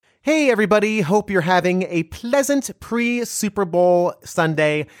Hey everybody, hope you're having a pleasant pre-Super Bowl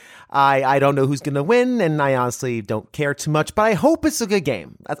Sunday. I don't know who's going to win, and I honestly don't care too much, but I hope it's a good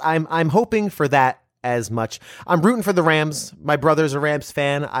game. I'm hoping for that as much. I'm rooting for the Rams. My brother's a Rams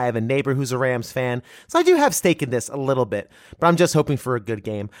fan. I have a neighbor who's a Rams fan, so I do have stake in this a little bit, but I'm just hoping for a good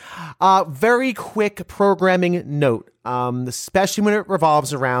game. Very quick programming note, especially when it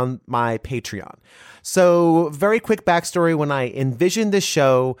revolves around my Patreon. So, very quick backstory. When I envisioned this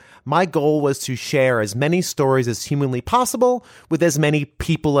show, my goal was to share as many stories as humanly possible with as many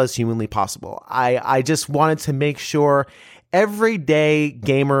people as humanly possible. I just wanted to make sure everyday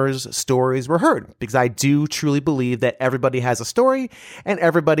gamers' stories were heard, because I do truly believe that everybody has a story and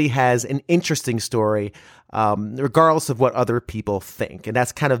everybody has an interesting story, regardless of what other people think. And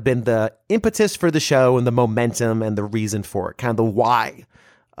that's kind of been the impetus for the show and the momentum and the reason for it, kind of the why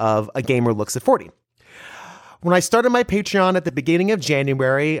of A Gamer Looks at 40. When I started my Patreon at the beginning of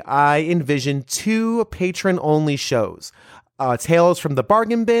January, I envisioned 2 patron-only shows. Tales from the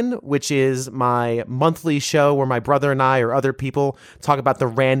Bargain Bin, which is my monthly show where my brother and I or other people talk about the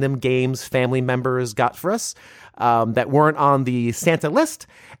random games family members got for us that weren't on the Santa list.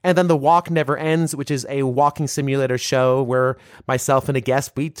 And then The Walk Never Ends, which is a walking simulator show where myself and a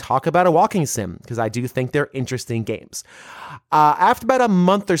guest, we talk about a walking sim because I do think they're interesting games. After about a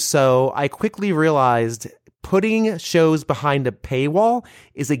month or so, I quickly realized putting shows behind a paywall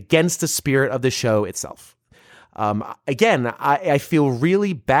is against the spirit of the show itself. Again, I feel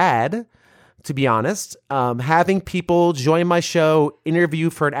really bad, to be honest, having people join my show, interview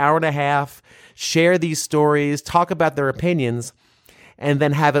for an hour and a half, share these stories, talk about their opinions, and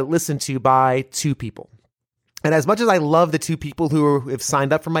then have it listened to by 2 people. And as much as I love the 2 people who have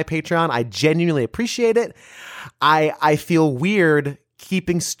signed up for my Patreon, I genuinely appreciate it. I feel weird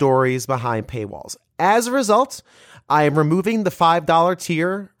keeping stories behind paywalls. As a result, I am removing the $5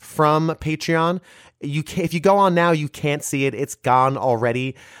 tier from Patreon. If you go on now, you can't see it. It's gone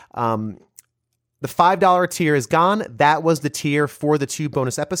already. The $5 tier is gone. That was the tier for the 2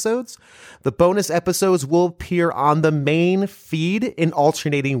 bonus episodes. The bonus episodes will appear on the main feed in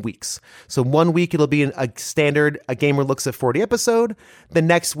alternating weeks. So one week it'll be a standard A Gamer Looks at 40 episode. The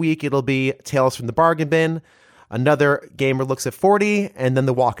next week it'll be Tales from the Bargain Bin. Another Gamer Looks at 40, and then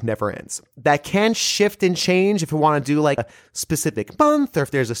The Walk Never Ends. That can shift and change if we want to do like a specific month or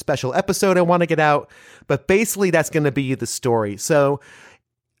if there's a special episode I want to get out. But basically, that's going to be the story. So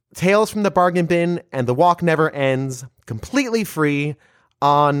Tales from the Bargain Bin and The Walk Never Ends, completely free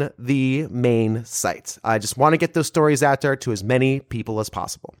on the main site. I just want to get those stories out there to as many people as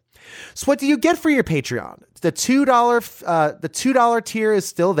possible. So what do you get for your Patreon? The $2 tier is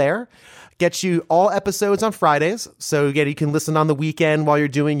still there. Gets you all episodes on Fridays. So again, you can listen on the weekend while you're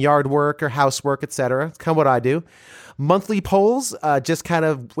doing yard work or housework, etc. It's kind of what I do. Monthly polls, just kind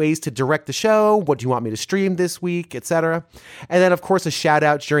of ways to direct the show. What do you want me to stream this week, etc. And then, of course, a shout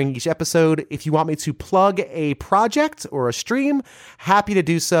out during each episode. If you want me to plug a project or a stream, happy to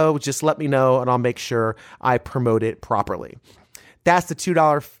do so. Just let me know and I'll make sure I promote it properly. That's the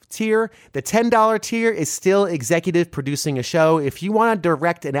 $2 tier. The $10 tier is still executive producing a show. If you want to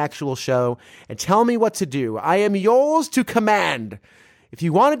direct an actual show and tell me what to do, I am yours to command. If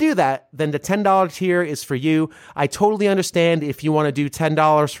you want to do that, then the $10 tier is for you. I totally understand if you want to do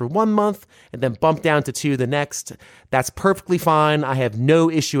 $10 for 1 month and then bump down to $2 the next. That's perfectly fine. I have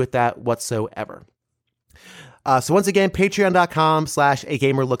no issue with that whatsoever. So once again,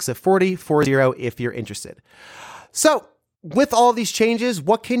 patreon.com/agamerlooksat40 if you're interested. So, with all these changes,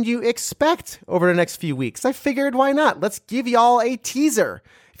 what can you expect over the next few weeks? I figured, why not? Let's give y'all a teaser.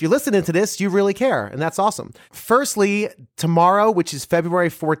 If you're listening to this, you really care, and that's awesome. Firstly, tomorrow, which is February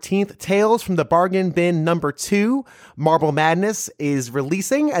 14th, Tales from the Bargain Bin number 2, Marble Madness, is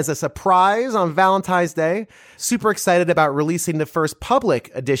releasing as a surprise on Valentine's Day. Super excited about releasing the first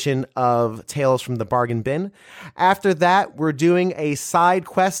public edition of Tales from the Bargain Bin. After that, we're doing a Side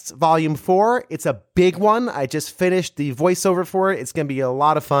Quests Volume 4. It's a big one. I just finished the voiceover for it. It's going to be a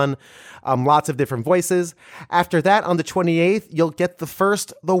lot of fun. Lots of different voices. After that, on the 28th, you'll get the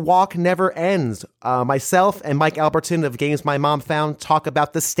first The Walk Never Ends. Myself and Mike Alberton of Games My Mom Found talk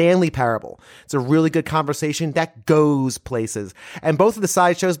about the Stanley Parable. It's a really good conversation that goes places. And both of the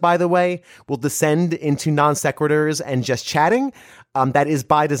side shows, by the way, will descend into non sequiturs and just chatting. That is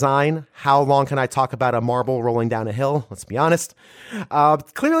by design. How long can I talk about a marble rolling down a hill? Let's be honest.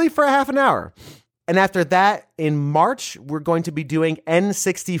 Clearly for a half an hour. And after that, in March, we're going to be doing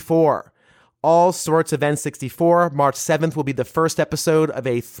N64. All sorts of N64. March 7th will be the first episode of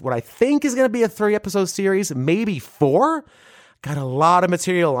what I think is going to be a 3-episode series, maybe 4. Got a lot of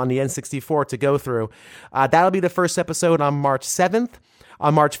material on the N64 to go through. That'll be the first episode on March 7th.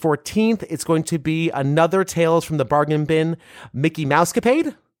 On March 14th, it's going to be another Tales from the Bargain Bin Mickey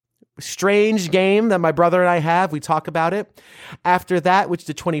Mousecapade. Strange game that my brother and I have. We talk about it. After that, which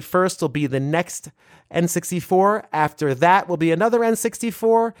the 21st will be the next N64. After that will be another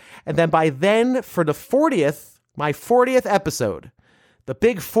N64. And then by then, for the 40th, my 40th episode, the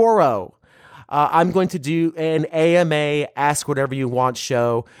big 4-0, I'm going to do an AMA Ask Whatever You Want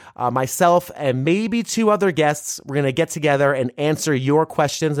show. Myself and maybe 2 other guests, we're going to get together and answer your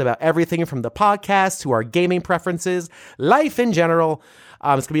questions about everything from the podcast to our gaming preferences, life in general.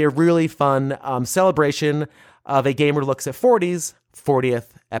 It's going to be a really fun celebration of A Gamer Looks at 40's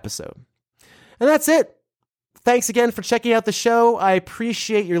 40th episode. And that's it. Thanks again for checking out the show. I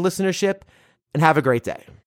appreciate your listenership, and have a great day.